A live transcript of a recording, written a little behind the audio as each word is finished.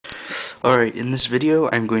Alright, in this video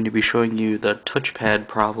I'm going to be showing you the touchpad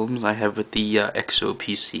problems I have with the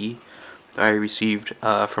OLPC I received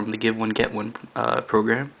from the Give One Get One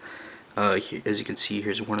program. As you can see,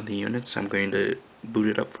 here's one of the units. I'm going to boot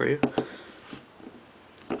it up for you.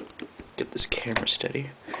 Get this camera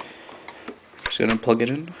steady. Just going to plug it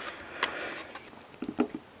in.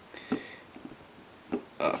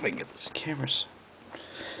 If I can get this camera.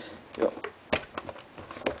 Yep.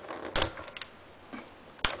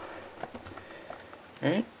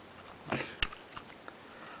 Alright.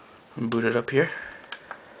 I'm boot it up here.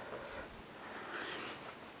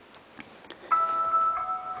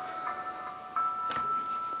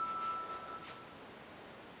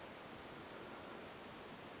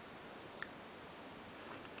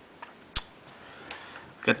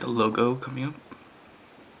 Got the logo coming up.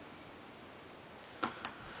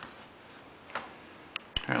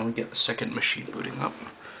 Alright, we'll get the second machine booting up.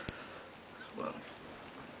 Well.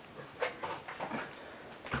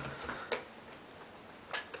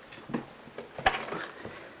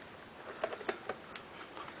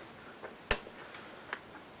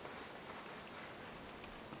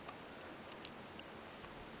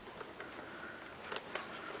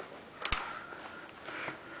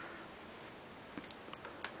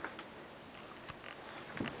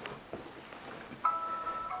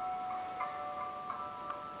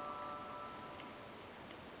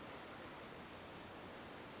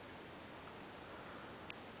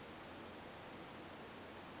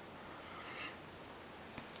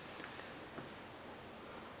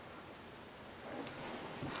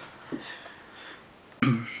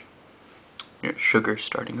 Your sugar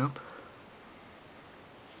starting up.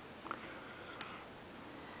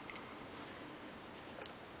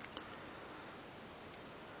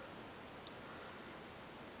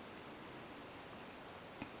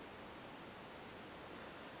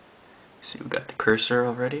 See, we got the cursor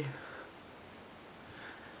already.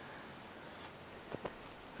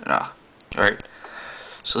 Alright.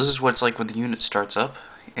 So this is what it's like when the unit starts up,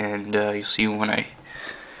 and you'll see when I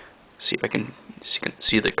see if I can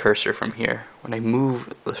see the cursor from here. When I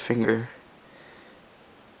move the finger,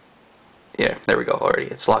 yeah, there we go. Already,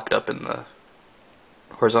 it's locked up in the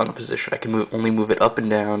horizontal position. I can only move it up and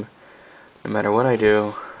down, no matter what I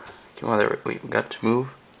do. Come on, there. We got to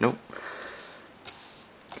move. Nope.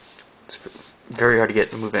 It's very hard to get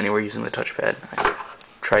to move anywhere using the touchpad. I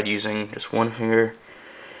tried using just one finger.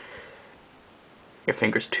 Your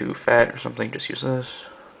finger's too fat or something, just use this.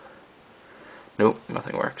 Nope,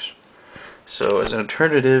 nothing works. So as an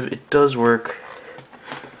alternative, it does work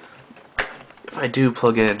if I do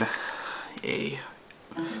plug in a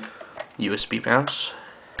USB mouse.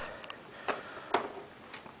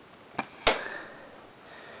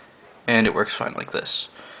 And it works fine like this.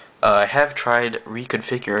 I have tried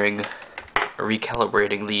reconfiguring or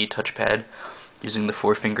recalibrating the touchpad using the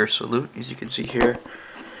 4-finger salute, as you can see here.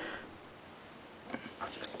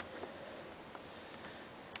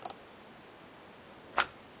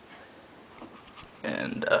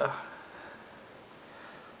 And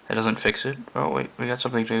that doesn't fix it. Oh wait, we got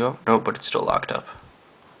something to go. No, but it's still locked up.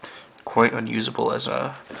 Quite unusable as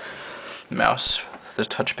a mouse. The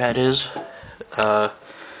touchpad is.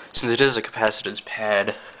 Since it is a capacitance pad,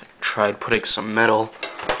 I tried putting some metal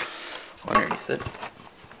underneath it.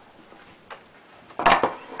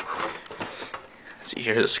 See,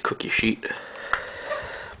 here's a cookie sheet.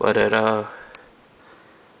 But it let's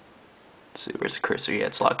see, where's the cursor? Yeah,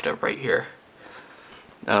 it's locked up right here.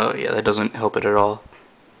 Oh yeah, that doesn't help it at all.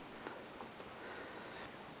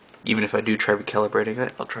 Even if I do try recalibrating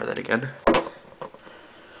it, I'll try that again.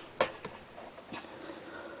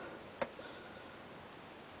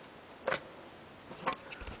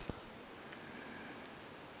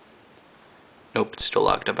 Nope, it's still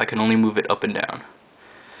locked up. I can only move it up and down.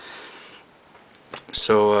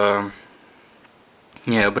 So,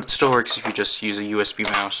 yeah, but it still works if you just use a USB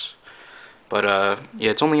mouse. But,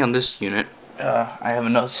 yeah, it's only on this unit. I have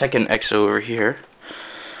another second EXO over here.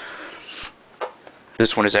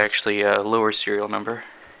 This one is actually a lower serial number.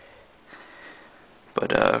 But,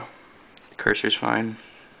 the cursor's fine.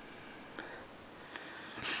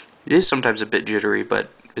 It is sometimes a bit jittery, but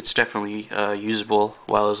it's definitely usable,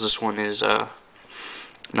 while this one is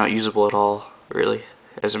not usable at all, really,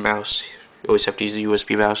 as a mouse. You always have to use a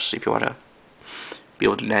USB mouse if you want to be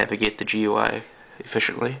able to navigate the GUI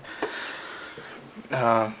efficiently.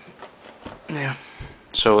 Yeah.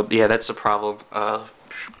 So, yeah, that's the problem.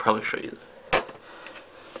 Should probably show you that.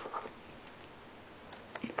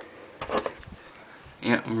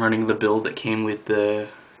 Yeah, I'm running the build that came with the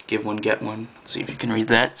Give One Get One. Let's see if you can read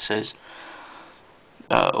that. It says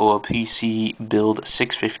OLPC build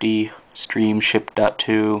 650 stream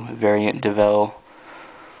ship.2 variant devel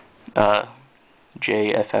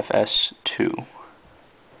JFFS2.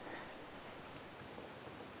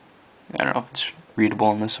 I don't know if it's readable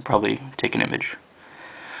on this. I'll probably take an image.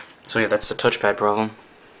 So yeah, that's the touchpad problem.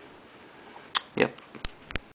 Yep.